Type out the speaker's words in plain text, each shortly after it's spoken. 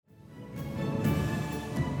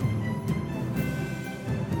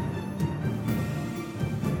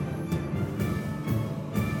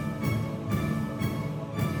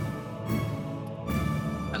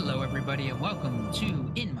everybody, and welcome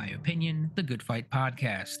to, in my opinion, the Good Fight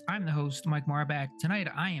Podcast. I'm the host, Mike Marbach. Tonight,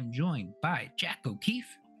 I am joined by Jack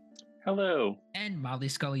O'Keefe. Hello. And Molly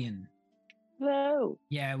Scullion. Hello.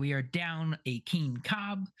 Yeah, we are down a Keen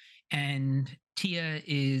Cobb, and Tia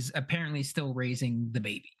is apparently still raising the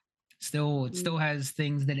baby. It still has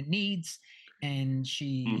things that it needs, and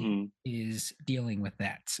she is dealing with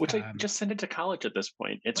that. Which I just send it to college at this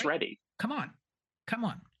point. It's right? ready. Come on.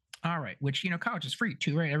 All right, which, college is free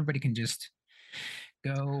too, right? Everybody can just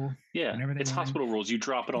go. Yeah, it's hospital rules. You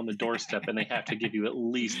drop it on the doorstep and they have to give you at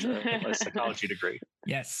least a psychology degree.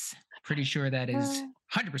 Yes, pretty sure that is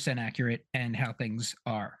 100% accurate and how things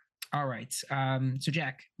are. All right, so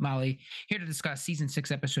Jack, Molly, here to discuss season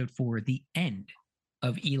 6, episode 4, the end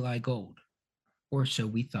of Eli Gold, or so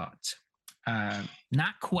we thought.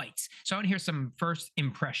 Not quite. So I want to hear some first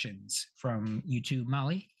impressions from you two.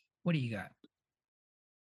 Molly, what do you got?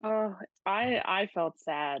 Oh, I felt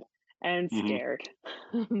sad and scared.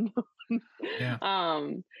 Yeah.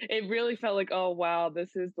 It really felt like, oh wow,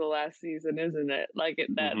 this is the last season, isn't it? Like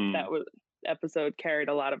that was episode carried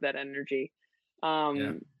a lot of that energy.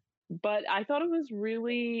 But I thought it was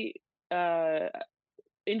really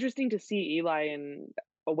interesting to see Eli in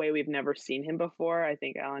a way we've never seen him before. I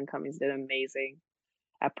think Alan Cummings did amazing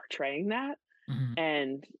at portraying that.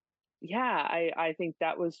 And yeah, I think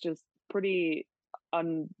that was just pretty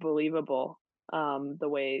unbelievable, the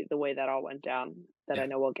way that all went down, that I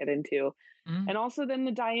know we'll get into. And also then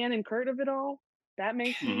the Diane and Kurt of it all, that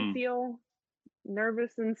makes me feel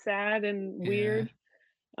nervous and sad and weird,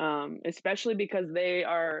 especially because they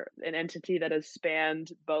are an entity that has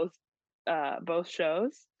spanned both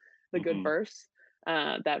shows, the good verse.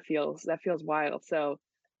 That feels wild. So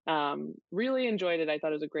really enjoyed it. I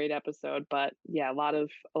thought it was a great episode, but yeah, a lot of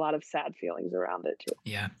sad feelings around it too.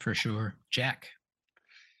 Yeah, for sure. Jack?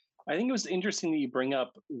 I think it was interesting that you bring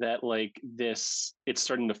up that, like, it's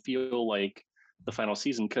starting to feel like the final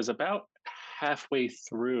season, because about halfway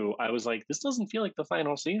through I was like, this doesn't feel like the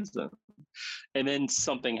final season, and then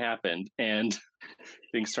something happened and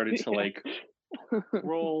things started to like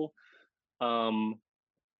roll. But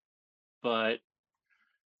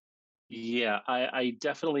yeah, I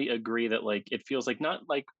definitely agree that, like, it feels like, not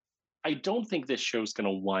like, I don't think this show's going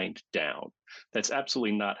to wind down. That's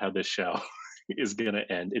absolutely not how this show is going to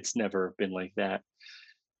end. It's never been like that.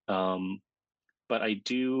 But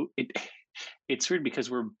it's weird because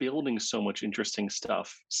we're building so much interesting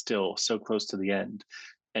stuff still so close to the end.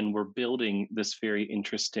 And we're building this very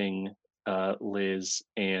interesting Liz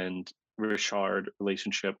and Richard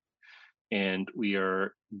relationship. And we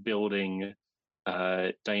are building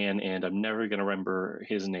Diane, and I'm never going to remember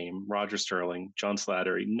his name, Roger Sterling, John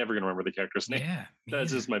Slattery, never going to remember the character's name. Yeah.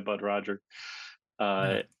 That's just my bud Roger.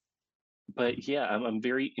 But yeah, I'm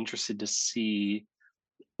very interested to see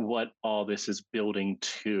what all this is building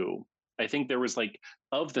to. I think there was, like,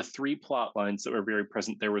 of the 3 plot lines that were very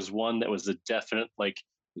present, there was one that was a definite, like,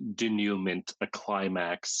 denouement, a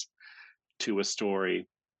climax to a story,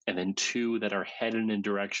 and then 2 that are headed in a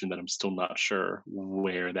direction that I'm still not sure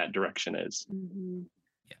where that direction is.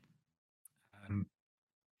 Yeah.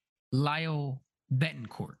 Lyle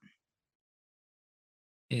Betancourt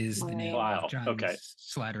is the name of John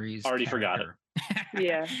Slattery's already character. Forgot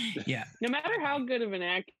it. Yeah. No matter how good of an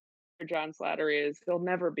actor John Slattery is, he'll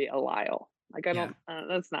never be a Lyle. Like, I don't.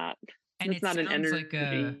 That's not. And it's not an energy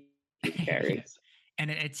he carries. And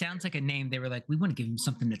it sounds like a name they were like, we want to give him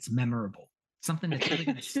something that's memorable, something that's really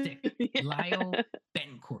going to stick. Lyle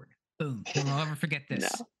Betancourt. Boom. We'll never forget this.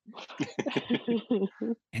 No.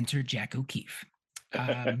 Enter Jack O'Keefe.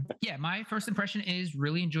 Yeah, my first impression is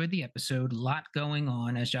really enjoyed the episode. A lot going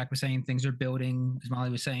on. As Jack was saying, things are building. As Molly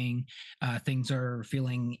was saying, things are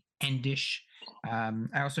feeling endish. I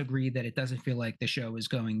also agree that it doesn't feel like the show is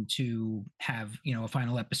going to have, a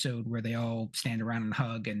final episode where they all stand around and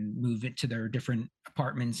hug and move it to their different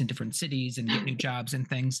apartments in different cities and get new jobs and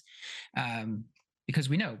things. Because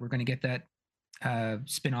we know we're going to get that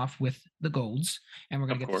spin-off with the Golds, and we're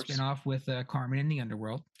going to get the spin-off with Carmen in the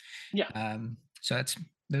Underworld. Yeah. So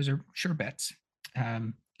those are sure bets.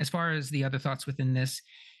 As far as the other thoughts within this,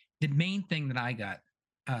 the main thing that I got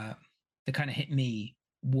that kind of hit me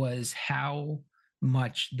was how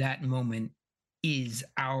much that moment is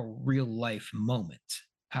our real life moment.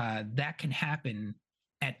 That can happen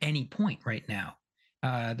at any point right now.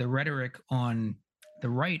 The rhetoric on the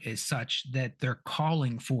right is such that they're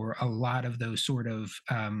calling for a lot of those sort of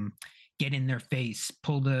get in their face,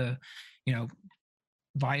 pull the,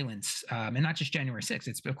 violence, and not just January 6th.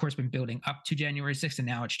 It's of course been building up to January 6th, and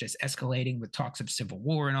now it's just escalating with talks of civil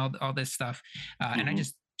war and all this stuff. And I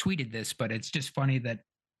just tweeted this, but it's just funny that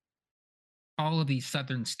all of these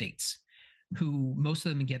southern states who most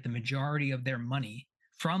of them get the majority of their money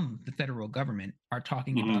from the federal government, are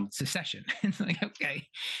talking about secession. It's like, okay,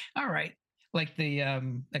 all right. Like the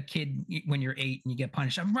a kid when you're 8 and you get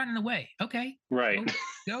punished, I'm running away. Okay, Right.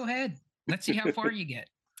 go ahead. Let's see how far you get.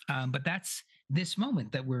 But that's this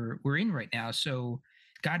moment that we're in right now. So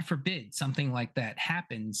God forbid something like that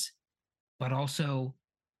happens, but also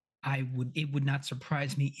it would not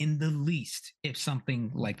surprise me in the least if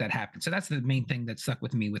something like that happened. So that's the main thing that stuck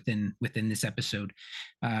with me within this episode.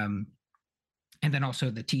 And then also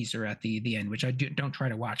the teaser at the end, which I don't try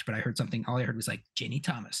to watch, but I heard something. All I heard was like Ginny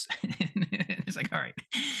Thomas. It's like, all right,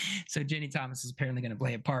 so Ginny Thomas is apparently going to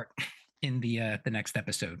play a part in the next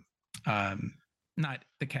episode. Not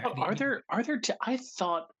the character. Are there? I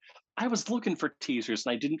thought I was looking for teasers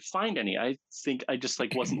and I didn't find any. I think I just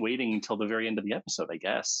like wasn't waiting until the very end of the episode, I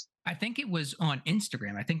guess. I think it was on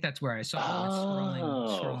Instagram. I think that's where I saw it.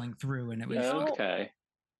 Scrolling through, and it was okay.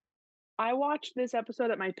 I watched this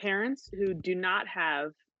episode at my parents, who do not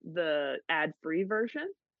have the ad-free version,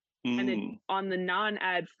 and on the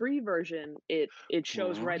non-ad-free version, it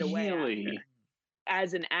shows right away after,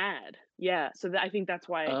 as an ad. Yeah, so I think that's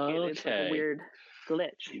why it's like a weird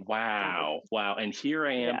glitch. Wow. And here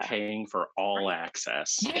I am paying for all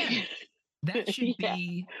access. Yeah. That should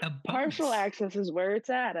be a bonus. Partial access is where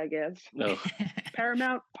it's at, I guess. No.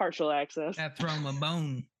 Paramount partial access. Throw them a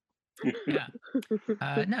bone. Yeah.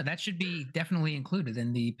 No, that should be definitely included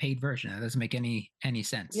in the paid version. That doesn't make any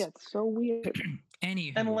sense. Yeah, it's so weird.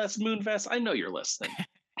 Anywho. And Les Moonves, I know you're listening.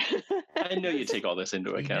 I know you take all this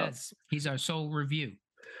into account. Does. He's our sole review.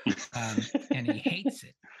 And he hates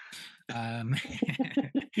it.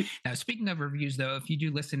 Now, speaking of reviews, though, if you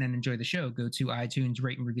do listen and enjoy the show, go to iTunes,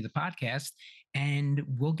 rate and review the podcast, and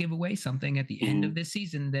we'll give away something at the end of this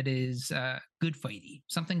season that is good fighty,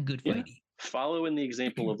 something good fighty. Follow in the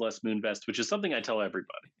example of Les Moonves, which is something I tell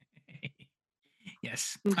everybody.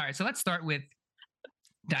 Yes. All right, so let's start with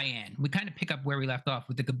Diane. We kind of pick up where we left off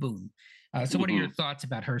with the Gaboon. So what are your thoughts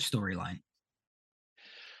about her storyline?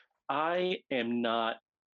 I am not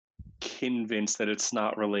convinced that it's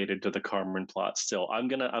not related to the Carmen plot still. I'm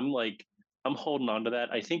holding on to that.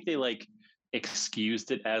 I think they like excused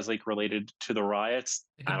it as like related to the riots.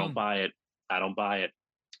 I don't buy it.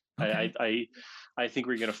 Okay. I think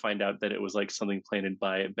we're going to find out that it was like something planted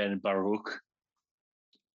by Ben Baruch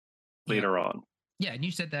later on. Yeah, and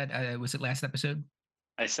you said that was it last episode?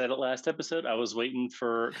 I said it last episode. I was waiting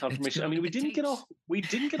for confirmation. I mean, we didn't get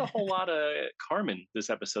a whole lot of Carmen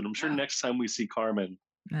this episode. I'm sure next time we see Carmen,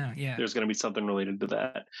 there's going to be something related to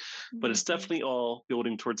that. But it's definitely all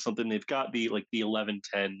building towards something. They've got the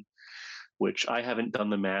 11:10, which I haven't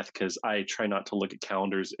done the math because I try not to look at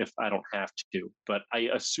calendars if I don't have to. But I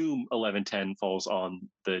assume 11:10 falls on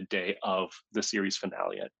the day of the series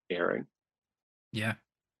finale airing. Yeah,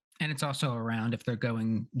 and it's also around if they're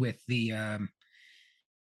going with the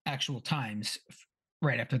actual times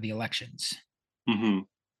right after the elections.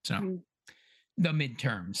 So the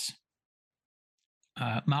midterms.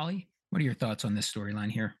 Molly, what are your thoughts on this storyline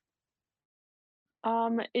here?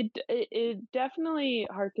 It definitely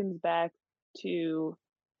harkens back to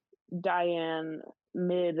Diane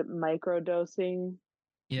mid microdosing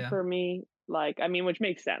for me. Like, I mean, which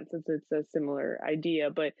makes sense. It's a similar idea,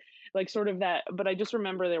 but like sort of that. But I just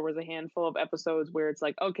remember there was a handful of episodes where it's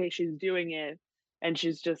like, okay, she's doing it, and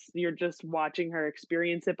you're just watching her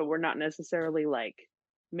experience it, but we're not necessarily like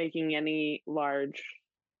making any large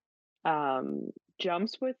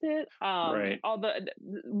jumps with it. Right.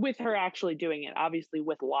 With her actually doing it, obviously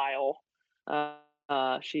with Lyle,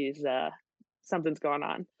 she's something's going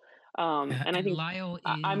on. And I think Lyle is...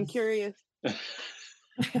 I'm curious.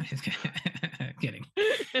 Kidding.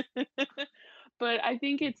 But I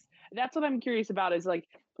think that's what I'm curious about is like,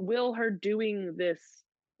 will her doing this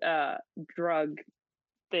drug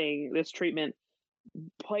thing, this treatment,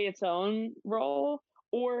 play its own role?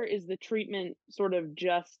 Or is the treatment sort of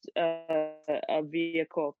just a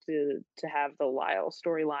vehicle to have the Lyle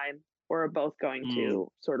storyline, or are both going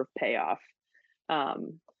to sort of pay off?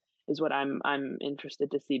 Is what I'm interested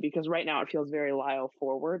to see, because right now it feels very Lyle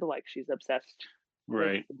forward, like she's obsessed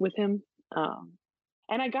with him.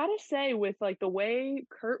 And I gotta say, with like the way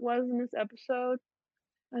Kurt was in this episode,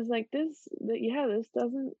 I was like, that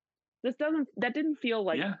didn't feel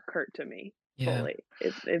like Kurt to me. Fully.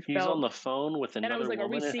 It He's on the phone with another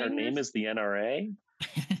woman, and her name is the NRA.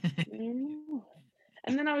 And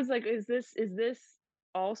then I was like, is this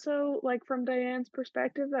also like from Diane's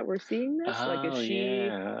perspective that we're seeing this? Like, is she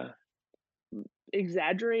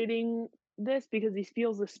exaggerating this because he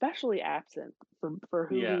feels especially absent for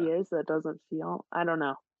who he is? That doesn't feel. I don't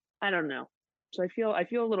know. So I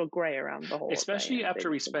feel a little gray around the whole Especially Diane after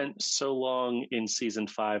thing we at the spent moment. so long in season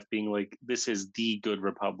 5 being like, this is the good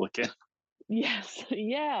Republican. Yes.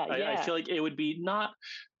 Yeah. I Yeah. feel like it would be not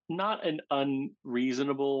an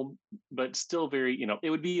unreasonable, but still very, it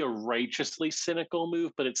would be a righteously cynical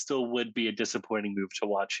move, but it still would be a disappointing move to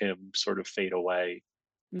watch him sort of fade away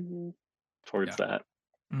Hmm. towards that.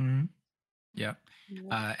 Mhm. Yeah.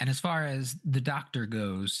 Yeah. And as far as the doctor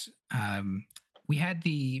goes, we had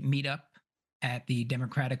the meetup at the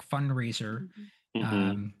Democratic fundraiser,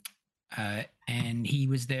 Mhm. Hmm. um, and he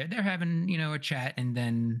was there. They're having, a chat, and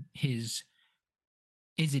then is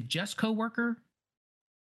it just coworker?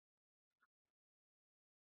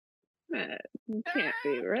 Can't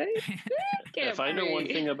be right. If Can't I know one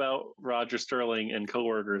be. thing about Roger Sterling and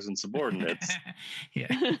coworkers and subordinates,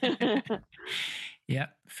 Yeah. Yeah,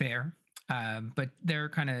 fair. But they're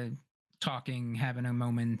kind of talking, having a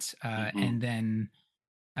moment, mhm, and then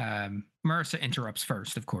Marissa interrupts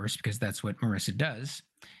first, of course, because that's what Marissa does.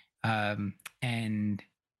 And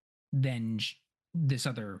then this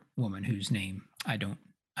other woman whose name I don't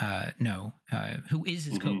know, who is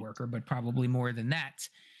his mhm, coworker, but probably more than that,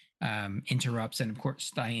 interrupts, and of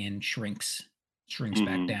course Diane shrinks back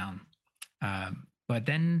mhm. down. But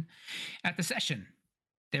then at the session,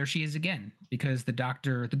 there she is again, because the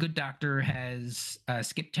good doctor, has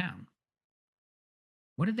skipped town.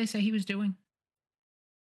 What did they say he was doing?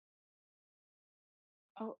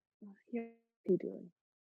 Oh, yeah. What are you doing?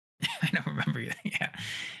 I don't remember. Yeah.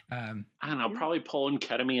 Um, I don't know, Yeah. probably pulling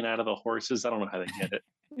ketamine out of the horses. I don't know how they get it.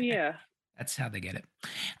 Yeah. that's how they get it.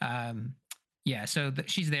 Um, yeah. So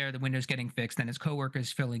she's there. The window's getting fixed, and his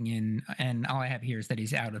coworker's filling in. And all I have here is that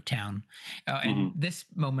he's out of town. And Mhm. this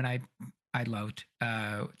moment, I loved.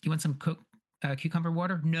 Do you want some cucumber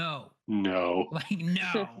water? No. No. Like,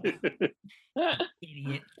 no,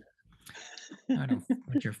 idiot. I don't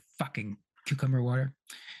want your fucking cucumber water.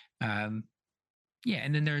 Um, yeah,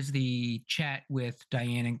 and then there's the chat with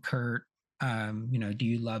Diane and Kurt. Do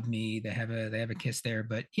you love me? They have a kiss there,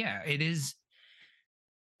 but yeah, it is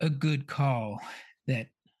a good call that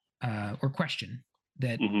or question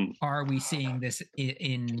that, Mhm. are we seeing this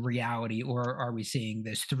in reality, or are we seeing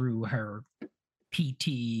this through her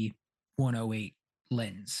PT 108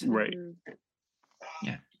 lens? Right. Mhm.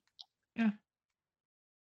 Yeah, yeah.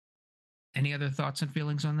 Any other thoughts and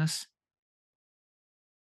feelings on this?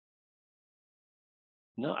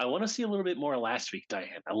 No, I want to see a little bit more last week,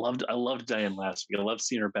 Diane. I loved Diane last week. I loved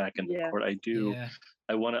seeing her back in the Yeah. court. I do. Yeah,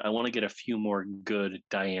 I want to get a few more good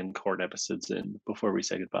Diane court episodes in before we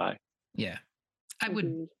say goodbye. yeah. I would.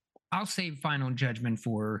 Agreed. I'll save final judgment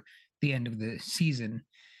for the end of the season,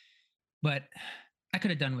 but I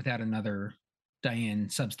could have done without another Diane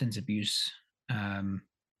substance abuse, um,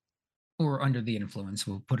 or under the influence.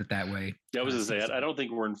 We'll put it that way. Yeah, I was gonna say I Season. don't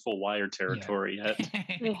think we're in full wire Yeah, territory yet.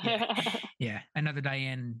 yeah, yeah. Another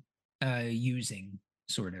Diane using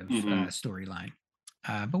sort of Hmm. storyline.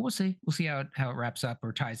 But we'll see. We'll see how it wraps up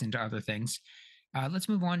or ties into other things. Let's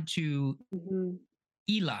move on to Mhm.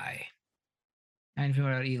 Eli. How do you feel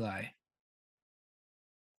about Eli?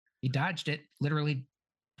 He dodged it, literally,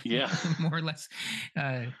 Yeah. more or less.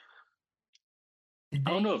 Uh, did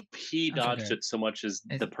I don't know they? if he I'm sorry. dodged it so much as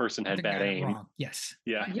the person had They bad got it aim. wrong. Yes.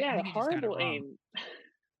 Yeah. I Yeah, think he just got it horrible wrong. aim.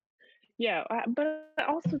 Yeah, but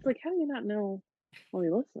also it's like, how do you not know when we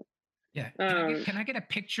listen? Yeah. Um, Can I get a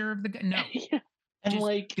picture of the guy? No. yeah, And Just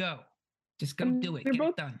like go. Just go and do it. they're Get both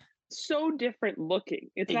it done. so different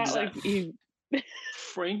looking. It's not like exactly, you.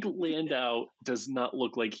 Frank Landau does not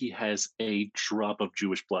look like he has a drop of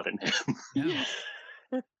Jewish blood in him.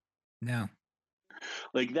 No. No.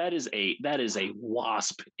 Like that is a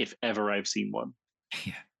wasp if ever I've seen one.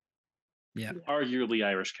 Yeah. Yeah. Yeah. Arguably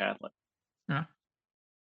Irish Catholic. Yeah.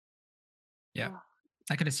 Yeah. Oh,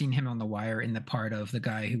 I could have seen him on The Wire in the part of the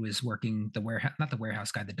guy who was working the warehouse, not the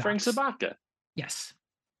warehouse guy, the Frank docks. Zabaka. Yes.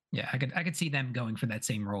 Yeah. I could see them going for that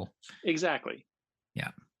same role. Exactly.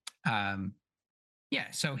 Yeah. Um, yeah.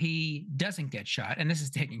 So he doesn't get shot, and this is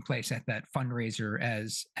taking place at that fundraiser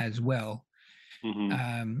as well.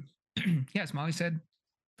 Hmm. Yeah, as Molly said,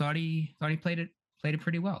 thought he played it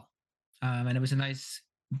pretty well, and it was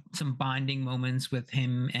some bonding moments with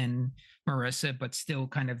him and Marissa, but still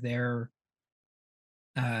kind of their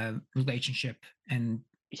relationship and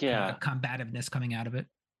Yeah. combativeness coming out of it.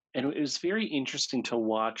 And it was very interesting to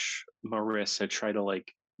watch Marissa try to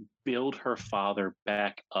like build her father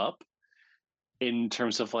back up in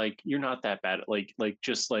terms of like, you're not that bad.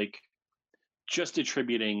 Just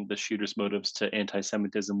attributing the shooter's motives to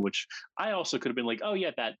anti-Semitism, which I also could have been like, oh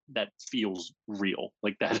yeah, that feels real.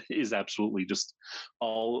 Like that is absolutely just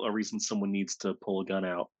all a reason someone needs to pull a gun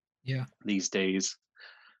out Yeah. these days.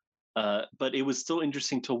 But it was still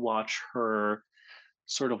interesting to watch her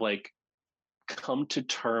sort of like come to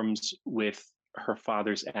terms with her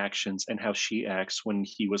father's actions and how she acts when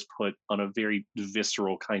he was put on a very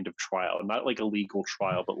visceral kind of trial, not like a legal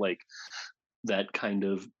trial, but like that kind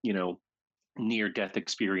of, near death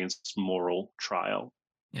experience moral trial.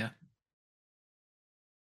 Yeah.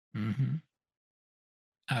 hmm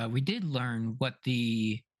we did learn what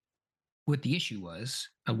the issue was,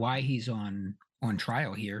 why he's on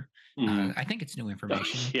trial here. Mhm. I think it's new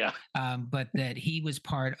information, Yeah. but that he was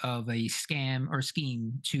part of a scam or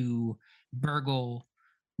scheme to burgle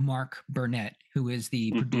Mark Burnett, who is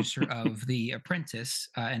the producer of The Apprentice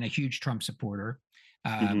and a huge Trump supporter,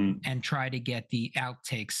 Mhm. and try to get the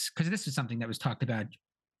outtakes, because this is something that was talked about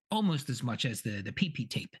almost as much as the PP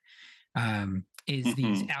tape, is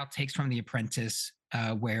these Mhm. outtakes from The Apprentice,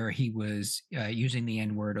 where he was using the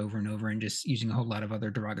N word over and over and just using a whole lot of other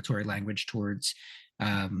derogatory language towards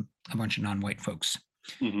a bunch of non-white folks.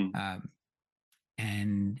 Mhm. Um,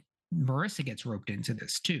 and Marissa gets roped into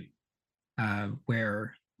this too,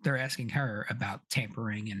 where they're asking her about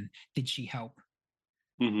tampering and did she help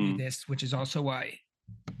do Mhm. this, which is also why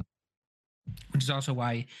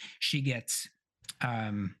she gets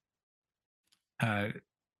um, uh,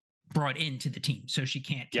 brought into the team, so she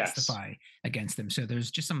can't Yes. testify against them. So there's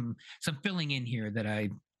just some filling in here that I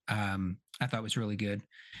thought was really good.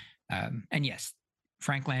 And yes,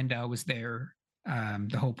 Frank Landau was there.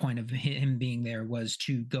 The whole point of him being there was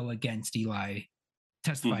to go against Eli,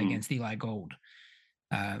 testify Mhm. against Eli Gold.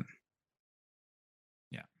 Um,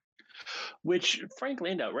 yeah. Which Frank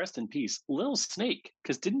Landau, rest in peace, Little Snake,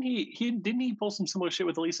 because didn't he pull some similar shit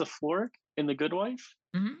with Elisa Florrick in The Good Wife?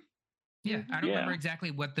 Mhm. Yeah, I don't remember Yeah.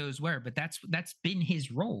 exactly what those were, but that's been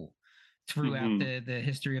his role throughout Mhm. the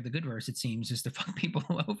history of the Goodverse. It seems is to fuck people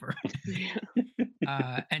over.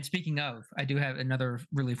 Yeah. And speaking of, I do have another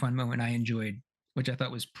really fun moment I enjoyed, which I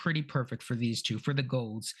thought was pretty perfect for these two, for the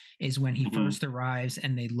Golds, is when he Mhm. first arrives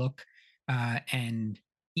and they look, and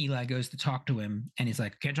Eli goes to talk to him, and he's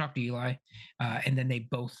like, "Can't talk to Eli," and then they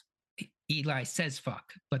both. Eli says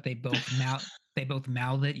 "fuck," but they both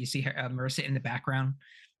mouth it. You see her, Marissa in the background.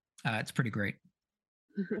 It's pretty great.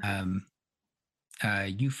 Um,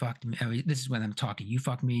 you fucked me. This is when I'm talking. You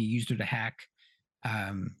fucked me. You used her to hack.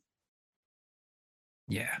 Um,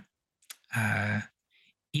 yeah. Uh,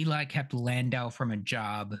 Eli kept Landau from a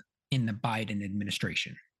job in the Biden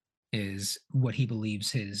administration, is what he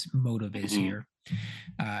believes his motive is Mhm. here.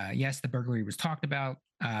 Yes, the burglary was talked about.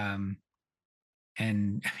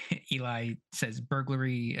 And Eli says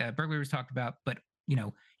burglary was talked about, but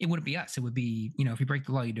it wouldn't be us. It would be, if you break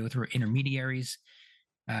the law, you do it through intermediaries.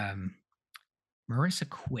 Um, Marissa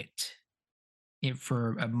quit it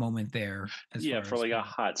for a moment there, as Yeah, far for as like a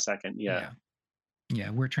hot second. Yeah. yeah, yeah,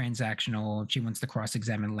 we're transactional. She wants to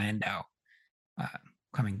cross-examine Landau, uh,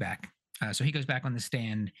 coming back. So he goes back on the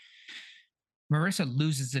stand. Marissa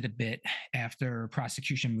loses it a bit after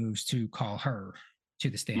prosecution moves to call her to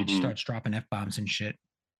the stand. She Mhm. starts dropping F bombs and shit.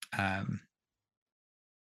 Um,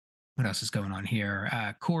 what else is going on here?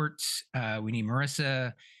 Courts. We need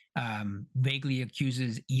Marissa. Vaguely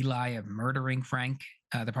accuses Eli of murdering Frank.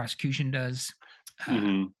 The prosecution does.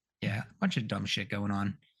 Mhm. Yeah, a bunch of dumb shit going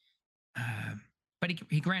on. Uh, but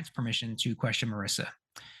he grants permission to question Marissa.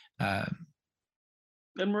 Uh,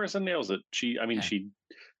 And Marissa nails it. I mean, yeah, she,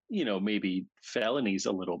 maybe felonies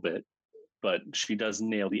a little bit, but she does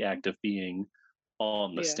nail the act of being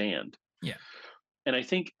on the Yeah. stand. yeah, And I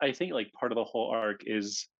think like part of the whole arc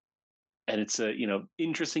is, and it's a,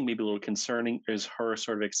 interesting, maybe a little concerning, is her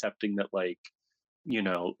sort of accepting that like,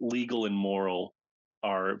 legal and moral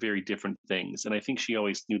are very different things. And I think she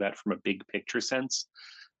always knew that from a big picture sense,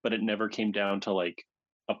 but it never came down to like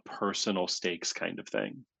a personal stakes kind of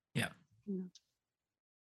thing. yeah. Yeah.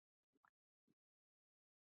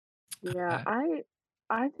 Yeah, Uh,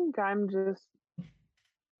 I think I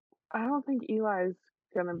don't think Eli's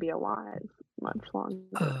gonna be alive much longer.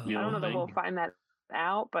 You I don't don't know that we'll think? find that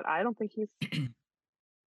out, but I don't think he's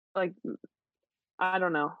like I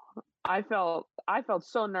don't know. I felt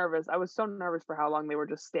so nervous. I was so nervous for how long they were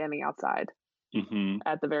just standing outside Hmm.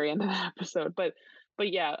 at the very end of the episode. But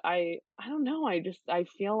yeah, I don't know. I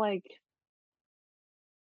feel like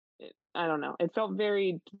I don't know. It felt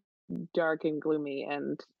very dark and gloomy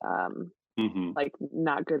and Hmm. like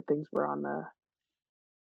not good things were on the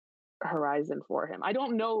horizon for him. I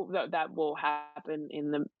don't know that that will happen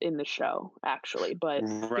in the show actually, but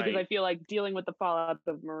because I Right. feel like dealing with the fallout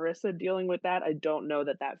of Marissa, dealing with that, I don't know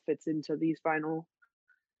that that fits into these final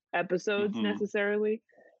episodes Hmm. necessarily.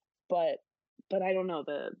 But I don't know,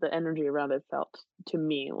 the energy around it felt to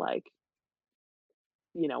me like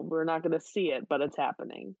we're not going to see it, but it's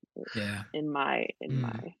happening Yeah. in my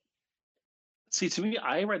See, to me,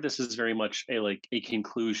 I read this as very much a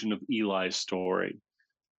conclusion of Eli's story.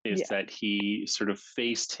 Is yeah. that he sort of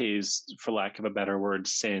faced his, for lack of a better word,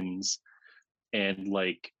 sins, and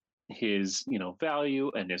like his value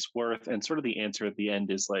and his worth, and sort of the answer at the end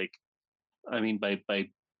is like, I mean, by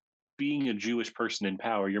being a Jewish person in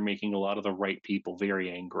power, you're making a lot of the right people very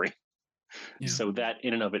angry. Yeah. So that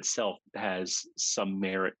in and of itself has some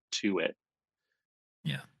merit to it.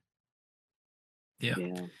 Yeah. Yeah.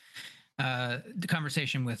 Yeah. The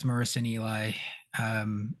conversation with Marissa and Eli,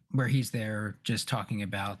 where he's there just talking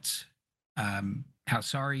about how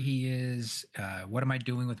sorry he is. What am I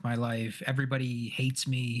doing with my life? Everybody hates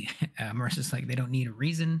me. Marissa's like, they don't need a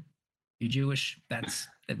reason. You're Jewish. That's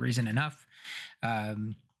that reason enough.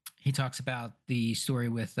 He talks about the story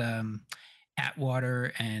with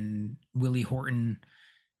Atwater and Willie Horton.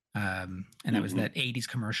 And that was that 80s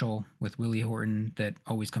commercial with Willie Horton that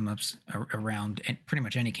always comes up around pretty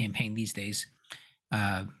much any campaign these days.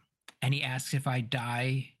 And he asks, if I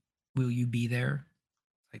die, will you be there?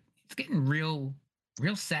 Like, it's getting real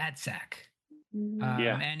sad sack.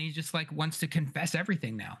 Yeah. And he just like wants to confess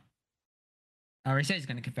everything now. Or he says he's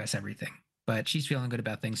going to confess everything, but she's feeling good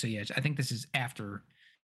about things. So yeah, I think this is after,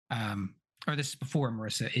 or this is before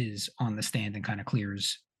Marissa is on the stand and kind of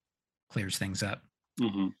clears things up.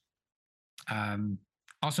 Mm-hmm.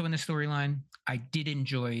 Also in the storyline, I did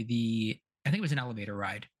enjoy I think it was an elevator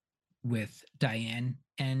ride with Diane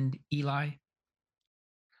and Eli.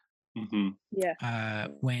 Mm-hmm. Yeah.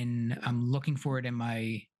 When I'm looking for it in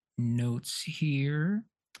my notes here,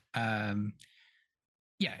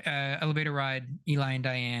 elevator ride, Eli and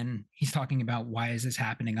Diane. He's talking about, why is this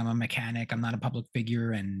happening? I'm a mechanic. I'm not a public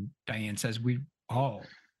figure. And Diane says, we all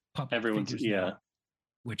public Everyone's figures now,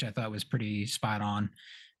 which I thought was pretty spot on.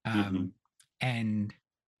 And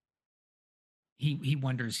he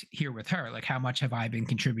wonders here with her, like, how much have I been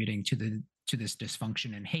contributing to this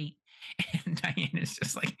dysfunction and hate? And Diane is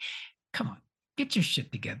just like, come on, get your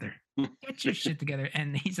shit together. Get your shit together.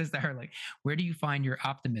 And he says to her, like, where do you find your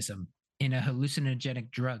optimism? In a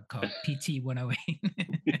hallucinogenic drug called PT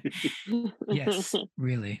 108. Yes,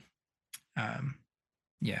 really.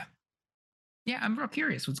 Yeah. Yeah, I'm real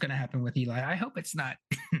curious what's going to happen with Eli. I hope it's not,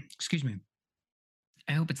 excuse me.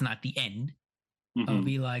 I hope it's not the end of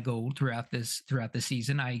Eli Gold throughout the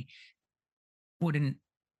season. I'd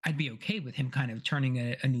be okay with him kind of turning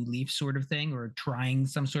a new leaf sort of thing, or trying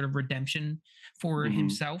some sort of redemption for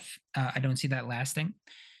himself. I don't see that lasting.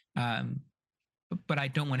 But I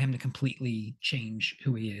don't want him to completely change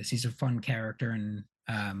who he is. He's a fun character, and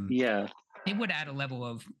it would add a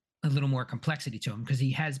little more complexity to him, because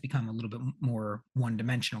he has become a little bit more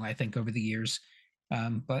one-dimensional, I think, over the years.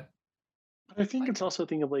 But I think it's also a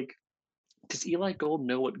thing of like, does Eli Gold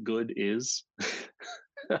know what good is?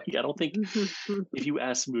 I don't think if you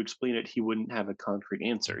asked him to explain it, he wouldn't have a concrete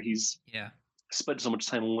answer. He's spent so much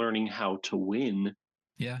time learning how to win,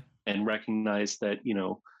 and recognize that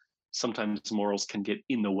sometimes morals can get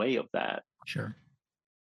in the way of that. Sure.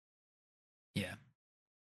 Yeah.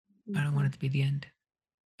 I don't want it to be the end.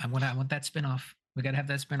 I want that spinoff. We got to have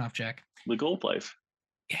that spinoff, Jack. The Gold Life.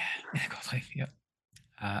 Yeah, Gold Life. Yep.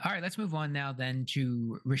 All right, let's move on now then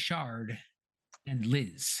to Richard and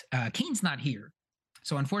Liz. Keen's not here,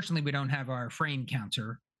 so unfortunately we don't have our frame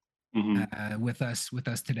counter with us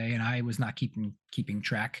today, and I was not keeping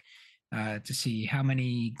track to see how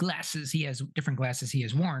many different glasses he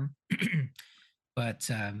has worn. But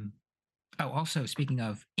also speaking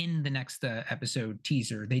of, in the next episode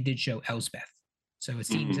teaser, they did show Elsbeth, so it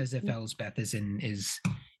seems as if Elsbeth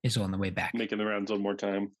is on the way back, making the rounds one more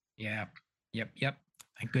time. Yeah. Yep.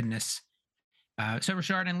 Thank goodness. So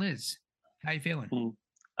Richard and Liz, how you feeling?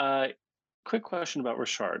 Quick question about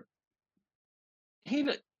Richard.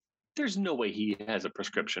 There's no way he has a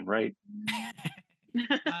prescription, right?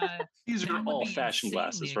 These are all fashion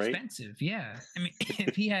glasses, right? Expensive, yeah. I mean,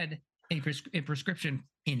 if he had a prescription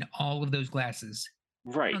in all of those glasses,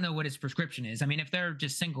 right? I don't know what his prescription is. I mean, if they're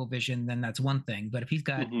just single vision, then that's one thing. But if he's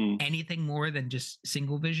got anything more than just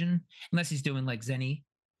single vision, unless he's doing like Zenni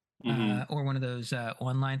or one of those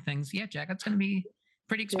online things, yeah, Jack, that's going to be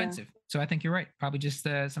pretty expensive. Yeah. So I think you're right. Probably just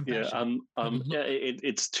some fashion.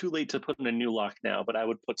 It's too late to put in a new lock now, but I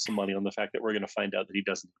would put some money on the fact that we're going to find out that he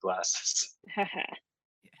doesn't have glasses.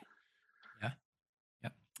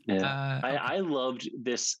 Yeah. I loved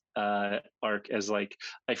this arc as like,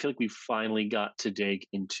 I feel like we finally got to dig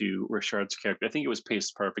into Richard's character. I think it was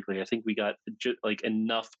paced perfectly. I think we got like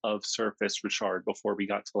enough of surface Richard before we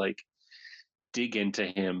got to like dig into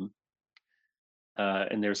him.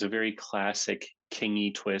 And there's a very classic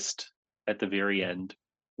Kingy twist at the very end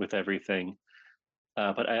with everything.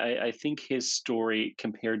 But I think his story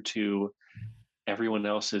compared to everyone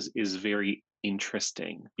else's is very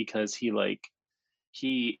interesting because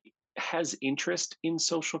he has interest in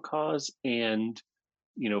social cause and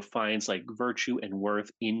finds like virtue and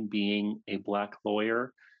worth in being a black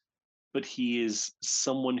lawyer, but he is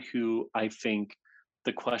someone who I think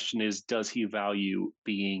the question is, does he value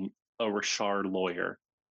being a Rashard lawyer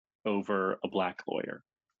over a black lawyer?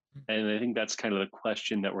 And I think that's kind of the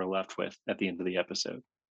question that we're left with at the end of the episode.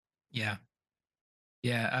 Yeah.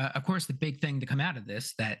 Yeah. Of course, the big thing to come out of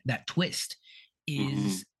this, that twist,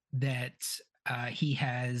 is that he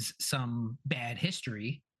has some bad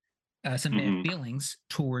history, some bad feelings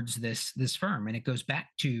towards this firm, and it goes back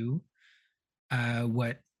to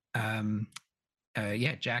what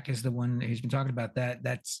Jack is the one who's been talking about that.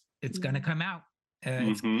 It's going to come out.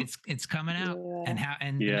 It's coming out,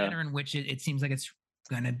 and the manner in which it seems like it's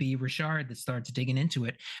going to be Rashard that starts digging into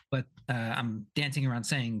it. But I'm dancing around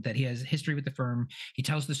saying that he has history with the firm. He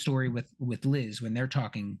tells the story with Liz when they're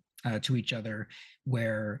talking to each other,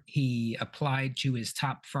 where he applied to his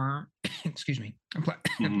top firm. Excuse me.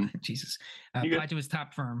 Applied to his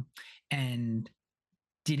top firm and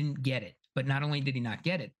didn't get it. But not only did he not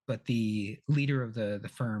get it, but the leader of the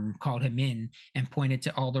firm called him in and pointed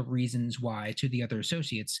to all the reasons why to the other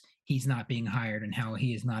associates he's not being hired and how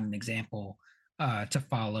he is not an example to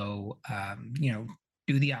follow.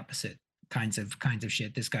 Do the opposite kinds of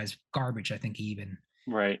shit. This guy's garbage. I think he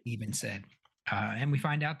even said. And we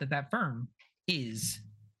find out that firm is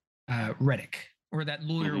Reddick, or that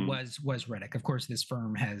lawyer was Reddick. Of course, this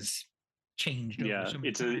firm has changed over so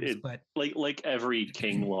many times, but like every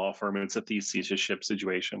King law firm, it's a thesis-ship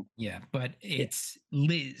situation. Yeah, but it's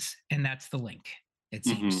Liz, and that's the link, it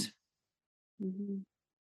seems.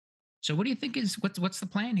 So what do you think is what's the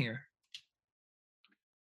plan here?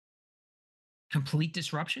 Complete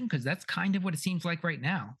disruption? Because that's kind of what it seems like right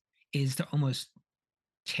now, is to almost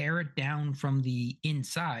tear it down from the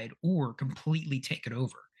inside or completely take it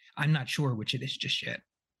over. I'm not sure which it is just yet.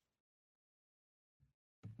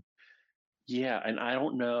 Yeah, and I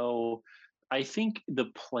don't know. I think the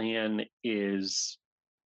plan is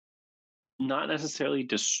not necessarily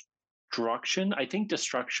destruction. I think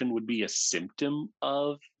destruction would be a symptom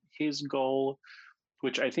of his goal,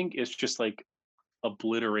 which I think is just like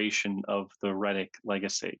obliteration of the Reddick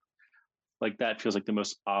legacy. Like that feels like the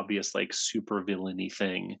most obvious, like super villainy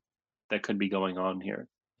thing that could be going on here.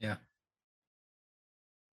 Yeah.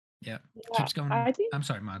 Keeps going. I'm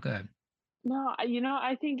sorry, Ma, go ahead. No,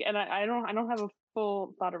 I think, and I don't have a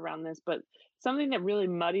full thought around this, but something that really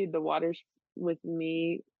muddied the waters with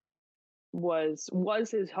me was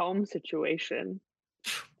his home situation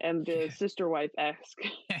and the sister wife-esque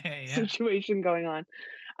situation going on.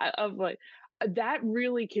 Of like that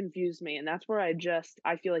really confused me, and that's where I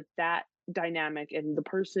feel like that dynamic and the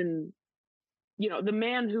person, the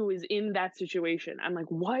man who is in that situation, I'm like,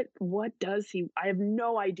 what does he? I have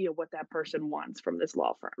no idea what that person wants from this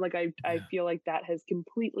law firm. Like I feel like that has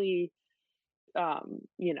completely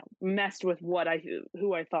messed with who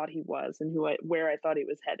I thought he was and where I thought he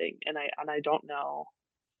was heading, and I don't know.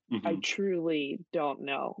 I truly don't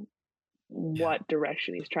know what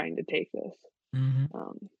direction he's trying to take this.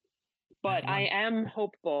 But I am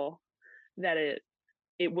hopeful that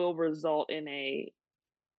it will result in a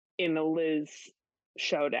Liz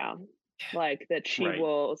showdown, like that she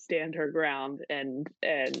will stand her ground and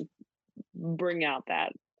bring out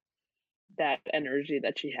that energy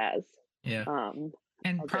that she has. And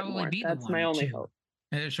probably be the one. My only hope.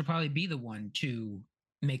 She'll probably be the one to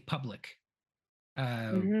make public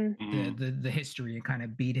the history and kind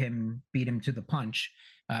of beat him to the punch,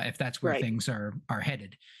 if that's where things are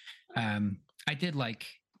headed. I did like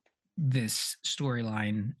this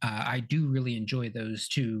storyline. I do really enjoy those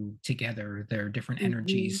two together, their different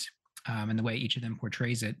energies, and the way each of them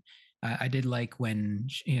portrays it. I did like when,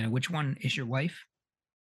 which one is your wife?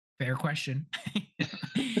 Fair question.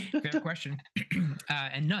 Fair question.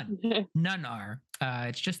 And none are.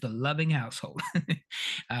 It's just a loving household.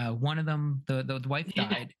 One of them, the wife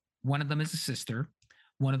died. One of them is a sister.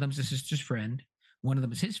 One of them is a sister's friend. One of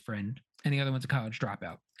them is his friend. And the other one's a college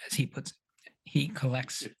dropout, as he puts it. He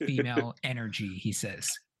collects female energy, he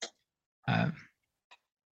says. And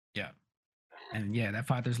that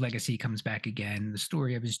father's legacy comes back again. The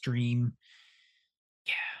story of his dream.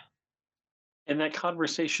 Yeah. And that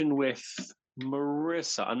conversation with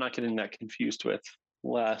Marissa, I'm not getting that confused with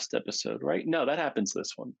last episode, right? No, that happens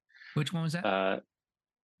this one. Which one was that?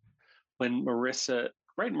 When Marissa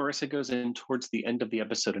goes in towards the end of the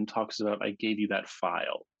episode and talks about, I gave you that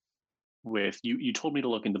file with you told me to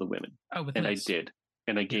look into the women. Oh, with and Liz. I did.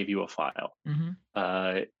 and I gave you a file.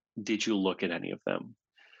 Did you look at any of them?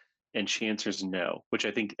 And she answers no, which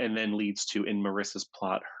I think, and then leads to, in Marissa's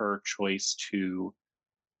plot, her choice to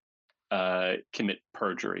commit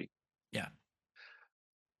perjury. Yeah.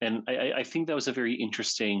 And I think that was a very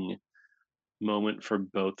interesting moment for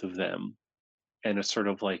both of them, and a sort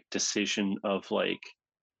of like decision of like,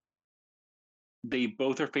 they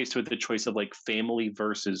both are faced with the choice of like family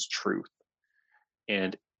versus truth.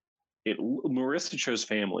 And Marissa chose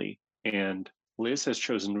family, and Liz has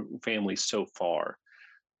chosen family so far.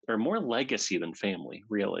 They're more legacy than family,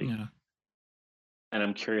 really. Yeah. And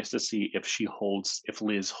I'm curious to see if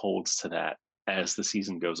Liz holds to that as the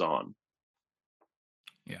season goes on.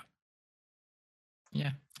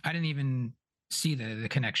 Yeah. I didn't even see the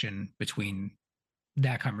connection between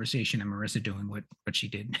that conversation and Marissa doing what she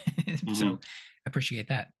did. So I appreciate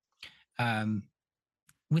that.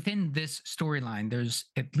 Within this storyline, there's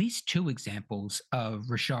at least 2 examples of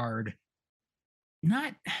Richard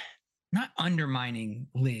not undermining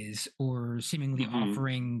Liz or seemingly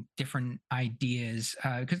offering different ideas,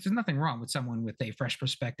 because there's nothing wrong with someone with a fresh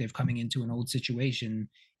perspective coming into an old situation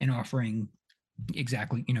and offering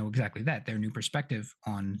exactly that, their new perspective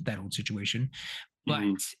on that old situation. But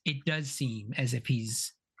it does seem as if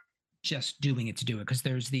he's just doing it to do it, because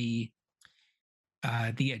there's the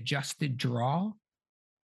adjusted draw.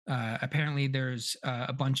 Apparently there's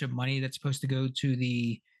a bunch of money that's supposed to go to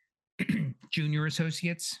the junior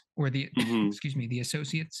associates, or the excuse me, the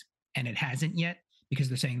associates, and it hasn't yet, because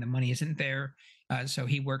they're saying the money isn't there. So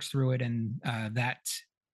he works through it, and that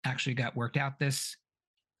actually got worked out this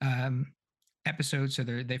episode. So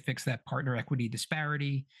they fixed that partner equity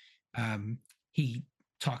disparity. He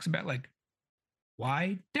talks about like,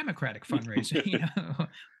 why Democratic fundraising?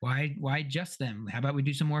 Why just them? How about we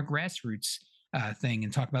do some more grassroots thing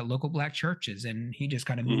and talk about local Black churches? And he just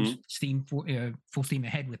kind of moves full steam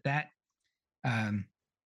ahead with that,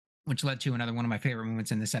 which led to another one of my favorite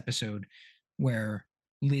moments in this episode, where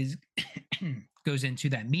Liz goes into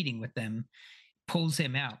that meeting with them, pulls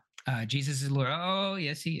him out. Jesus is Lord. Oh,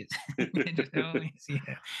 yes, he is. Oh, yes,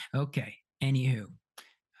 yeah. Okay. Anywho,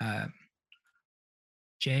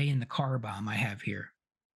 Jay and the car bomb I have here.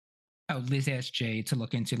 Oh, Liz asked Jay to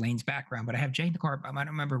look into Lane's background, but I have Jay and the car bomb. I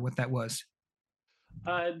don't remember what that was.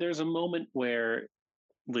 There's a moment where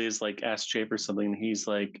Liz like asked Jay for something, and he's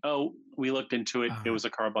like, "Oh, we looked into it. It was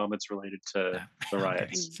a car bomb. It's related to the riots."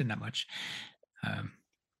 Okay. So not much.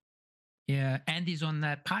 Yeah, Andy's on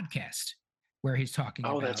that podcast where he's talking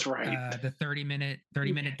about that's right. The 30-minute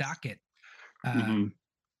docket.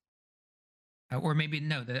 Or maybe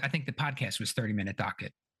no, I think the podcast was 30-minute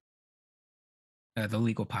docket. The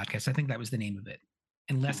legal podcast. I think that was the name of it.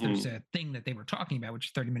 Unless there's a thing that they were talking about, which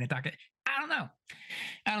is 30-minute docket. I don't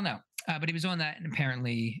know. But he was on that, and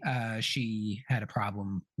apparently she had a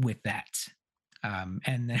problem with that.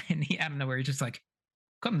 And then he, out of nowhere, he's just like,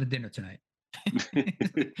 "Come to dinner tonight."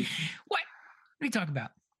 What are you talking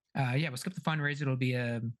about? Yeah, we'll skip the fundraiser. It'll be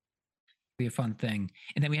a fun thing.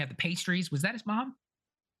 And then we have the pastries. Was that his mom?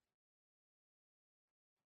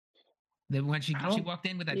 When she walked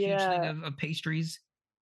in with that huge thing of pastries?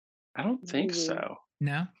 I don't think so.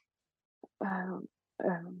 No? I don't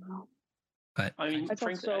know. But I mean, I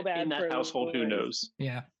felt so bad in that household, who knows?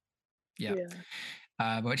 Yeah.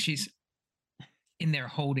 But she's in there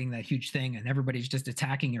holding that huge thing, and everybody's just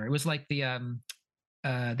attacking her. It was like the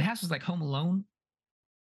house was like Home Alone,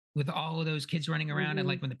 with all of those kids running around, and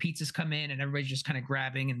like when the pizzas come in, and everybody's just kind of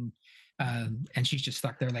grabbing, and she's just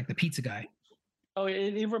stuck there like the pizza guy. Oh,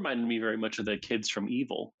 it reminded me very much of the kids from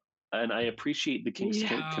Evil, and I appreciate the King's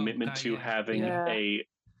commitment to having a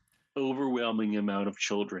overwhelming amount of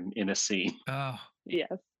children in a scene. Oh,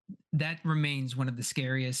 yes. That remains one of the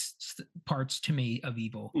scariest parts to me of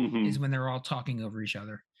Evil, is when they're all talking over each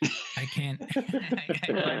other. I can't.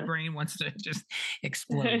 My brain wants to just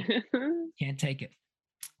explode. Can't take it.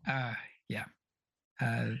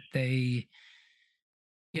 They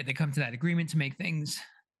come to that agreement to make things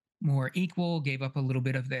more equal, gave up a little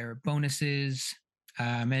bit of their bonuses.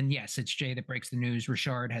 And yes, it's Jay that breaks the news.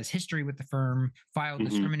 Richard has history with the firm, filed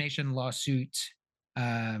discrimination lawsuit,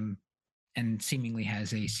 and seemingly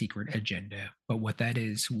has a secret agenda. But what that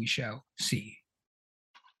is, we shall see.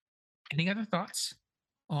 Any other thoughts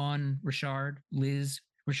on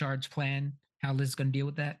Richard's plan? How Liz is going to deal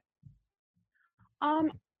with that?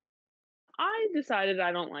 I decided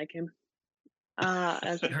I don't like him.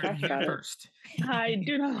 As we talked about first. I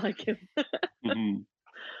do not like him.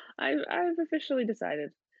 I've officially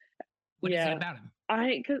decided. What is it about him?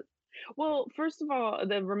 Cause Well, first of all,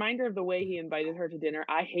 the reminder of the way he invited her to dinner,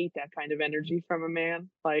 I hate that kind of energy from a man.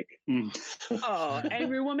 Like, Mm. oh,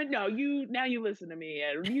 angry woman, no, you listen to me,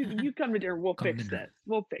 and you come to dinner, we'll Come fix dinner. this.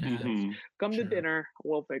 We'll fix Yeah. this. Mhm. Come to Sure. dinner,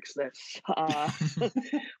 we'll fix this.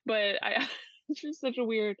 But I it's just such a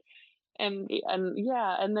weird and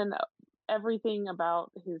yeah, and then everything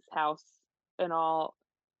about his house and all,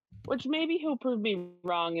 which maybe he'll prove me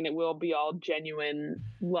wrong and it will be all genuine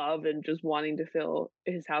love and just wanting to fill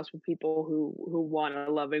his house with people who want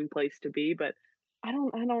a loving place to be, but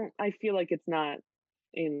I feel like it's not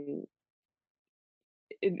in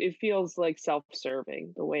it feels like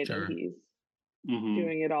self-serving the way that Sure. he's Mhm.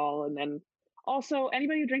 doing it all. And then also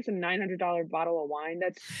anybody who drinks a $900 bottle of wine,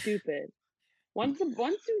 that's stupid. Once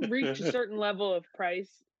you reach a certain level of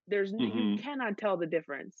price, you Mhm. cannot tell the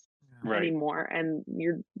difference Yeah. Right. anymore, and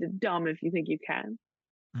you're dumb if you think you can.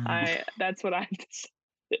 Mm, I That's what I've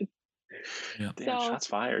decided. yeah. Damn, So shots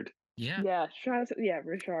fired. Yeah.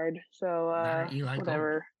 Richard. So Not an Eli Gold.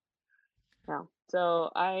 whatever. No.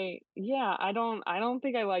 So I don't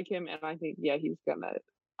think I like him, and I think he's gonna.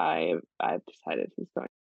 I've decided he's going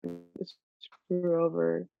to screw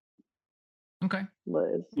over Okay.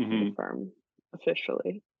 Liz in the Mhm. firm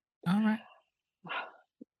officially. All right.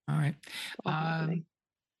 All right. All happening.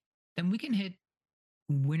 Then we can hit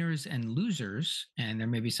winners and losers, and there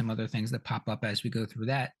may be some other things that pop up as we go through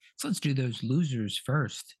that. So let's do those losers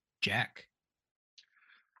first. Jack.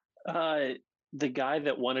 Uh, the guy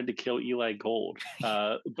that wanted to kill Eli Gold.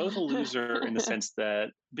 Both a loser in the sense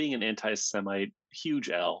that being an anti-Semite, huge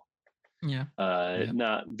L. Yeah. Yep.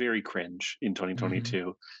 Not very cringe in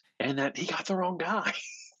 2022, and that he got the wrong guy,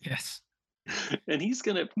 Yes. and he's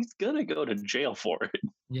gonna go to jail for it.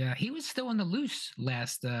 Yeah. He was still on the loose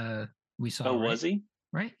last we saw, Oh, right? was he?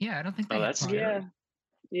 Right? Yeah. I don't think they Oh, had that's caught scary. him.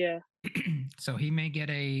 Yeah. So he may get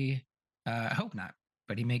a I hope not,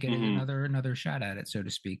 but he may get Mhm. another shot at it, so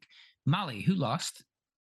to speak. Molly, who lost?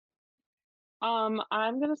 I'm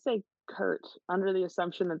gonna say Kurt, under the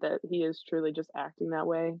assumption that he is truly just acting that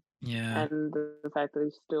way, Yeah. and the fact that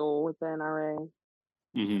he's still with the NRA.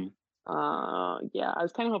 Mhm. Yeah, I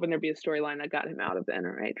was kind of hoping there'd be a storyline that got him out of the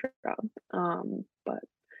NRA job. But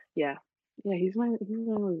yeah, he's my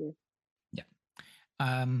loser. Yeah.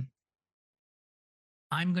 Um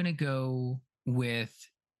I'm gonna go with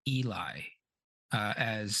Eli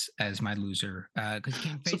as my loser because he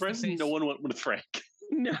came face to Surprised no face. one went with Frank.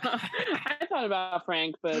 No, I thought about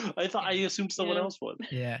Frank, but I assumed someone Yeah. else would.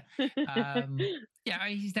 Yeah, yeah,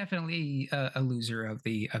 he's definitely a loser of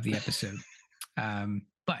the episode.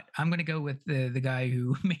 But I'm gonna go with the guy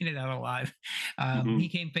who made it out alive. He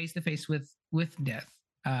Mhm. came face to face with death,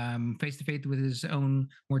 face to face with his own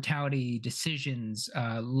mortality, decisions,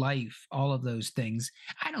 life, all of those things.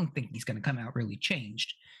 I don't think he's gonna come out really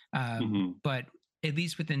changed. Mhm. But at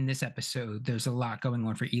least within this episode, there's a lot going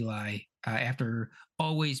on for Eli. After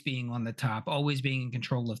always being on the top, always being in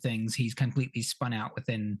control of things, he's completely spun out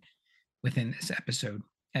within this episode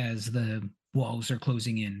as the walls are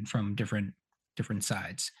closing in from different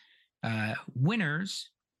sides.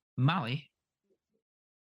 Winners, Molly.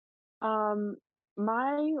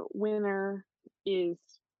 My winner is,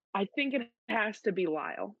 I think it has to be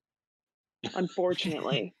Lyle,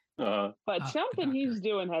 unfortunately. Uh, But The something doctor. he's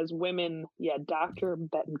doing has women, Dr.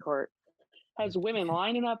 Betancourt has women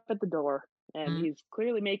lining up at the door, and Mm. he's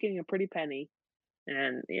clearly making a pretty penny.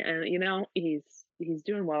 And he's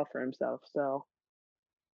doing well for himself. So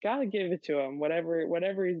gotta give it to him.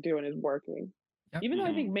 Whatever he's doing is working. Yep. Even though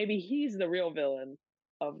I think mhm. maybe he's the real villain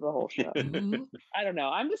of the whole show. Ooh. I don't know.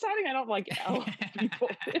 I'm deciding I don't like a lot of people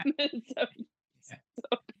in this episode.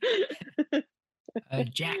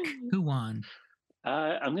 Jack, who won?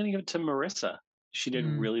 I'm going to give it to Marissa. She did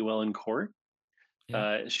Mm, really well in court.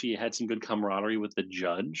 yeah. She had some good camaraderie with the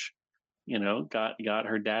judge. You know, got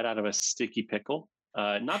her dad out of a sticky pickle.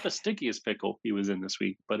 Not the stickiest pickle he was in this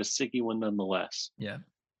week, but a sticky one nonetheless. Yeah.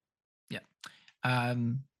 Yeah.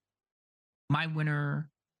 Um, my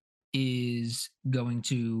winner is going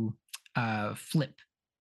to flip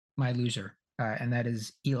my loser, and that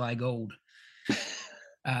is Eli Gold.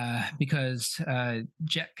 Because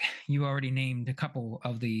Jack, you already named a couple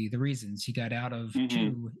of the reasons he got out of Mhm.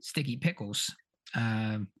 2 sticky pickles,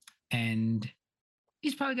 and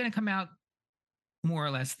he's probably going to come out more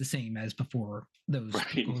or less the same as before those Right.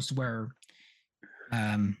 pickles were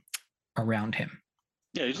around him.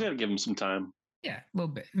 Yeah, you just got to give him some time. Yeah, a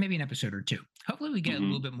little bit, maybe an episode or 2. Hopefully, we get a Mhm.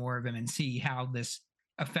 little bit more of him and see how this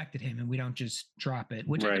affected him, and we don't just drop it,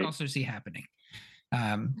 which I could Right. also see happening,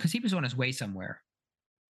 because he was on his way somewhere,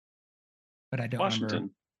 but I don't remember.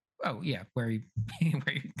 Washington. Oh yeah, where he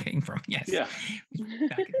where he came from. Yes. Yeah.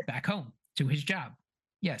 back home to his job.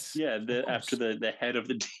 Yes. Yeah, after the head of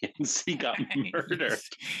the DNC got murdered. Yes,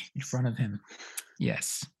 in front of him.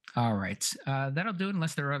 Yes. All right. That'll do it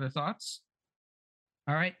unless there are other thoughts.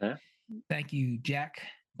 All right. Yeah. Thank you, Jack.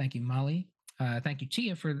 Thank you, Molly. Thank you,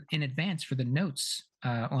 Tia, in advance for the notes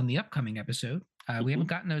on the upcoming episode. We haven't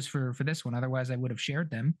gotten those for this one. Otherwise, I would have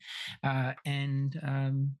shared them.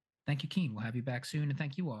 And thank you, Keen. We'll have you back soon. And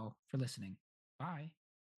thank you all for listening. Bye.